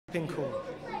been cool.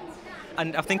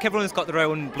 And I think everyone's got their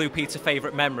own Blue Peter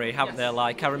favourite memory, haven't they?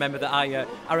 Like I remember that I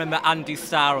remember Andy's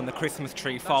star on the Christmas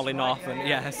tree falling off, and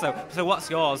yeah. So what's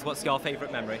yours? What's your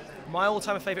favourite memory? My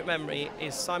all-time favourite memory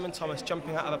is Simon Thomas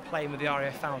jumping out of a plane with the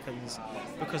RAF Falcons,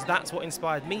 because that's what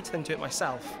inspired me to then do it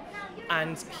myself.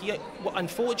 And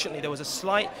unfortunately, there was a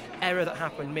slight error that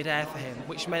happened mid-air for him,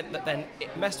 which meant that then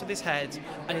it messed with his head,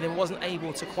 and he then wasn't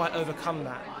able to quite overcome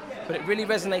that. But it really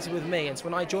resonated with me, and so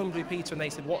when I joined Blue Peter and they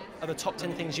said, what are the top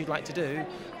 10 things you'd like to do?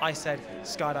 I said,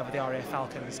 skydive with the RAF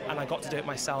Falcons, and I got to do it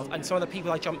myself. And some of the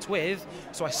people I jumped with,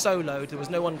 so I soloed, there was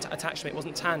no one attached to me, it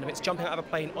wasn't tandem, it's jumping out of a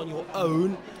plane on your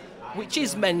own, which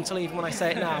is mental even when I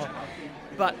say it now.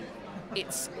 But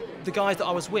it's the guys that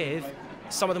I was with,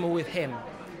 some of them were with him.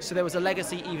 So there was a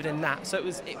legacy even in that. So it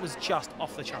was just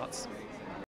off the charts.